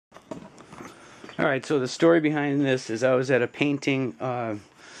Alright, so the story behind this is I was at a painting, what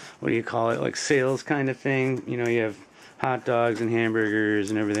do you call it, like sales kind of thing. You know, you have hot dogs and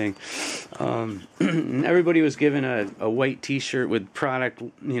hamburgers and everything. And everybody was given a white t-shirt with product,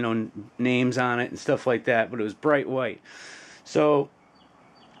 you know, names on it and stuff like that, but it was bright white. So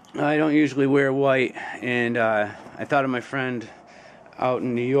I don't usually wear white, and I thought of my friend out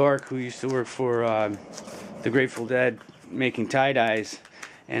in New York who used to work for the Grateful Dead making tie-dyes,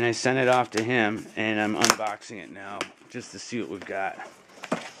 and I sent it off to him, and I'm unboxing it now just to see what we've got.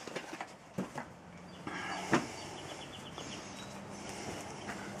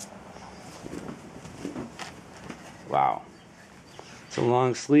 Wow. It's a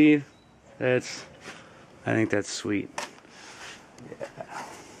long sleeve. I think that's sweet. Yeah.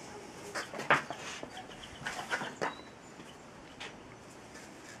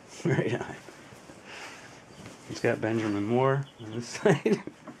 Right on. It's got Benjamin Moore on this side.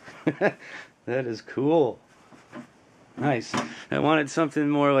 That is cool. Nice. I wanted something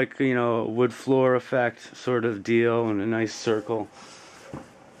more like, you know, a wood floor effect sort of deal and a nice circle.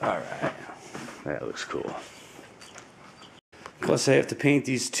 Alright. That looks cool. Plus I have to paint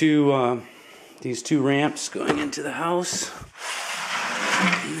these two ramps going into the house.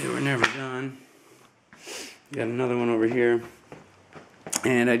 They were never done. Got another one over here.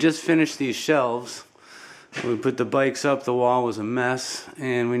 And I just finished these shelves. We put the bikes up, the wall was a mess,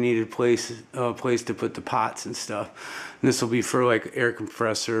 and we needed a place to put the pots and stuff. And this will be for like air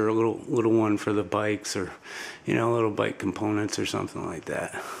compressor, a little one for the bikes, or, you know, little bike components or something like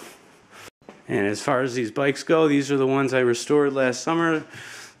that. And as far as these bikes go, these are the ones I restored last summer.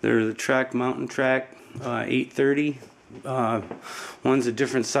 They're the Trek Mountain Track 830. One's a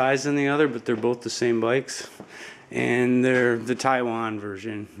different size than the other, but they're both the same bikes. And they're the Taiwan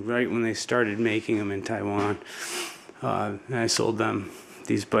version, right when they started making them in Taiwan. And I sold them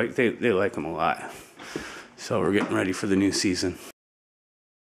these bikes. They like them a lot. So we're getting ready for the new season.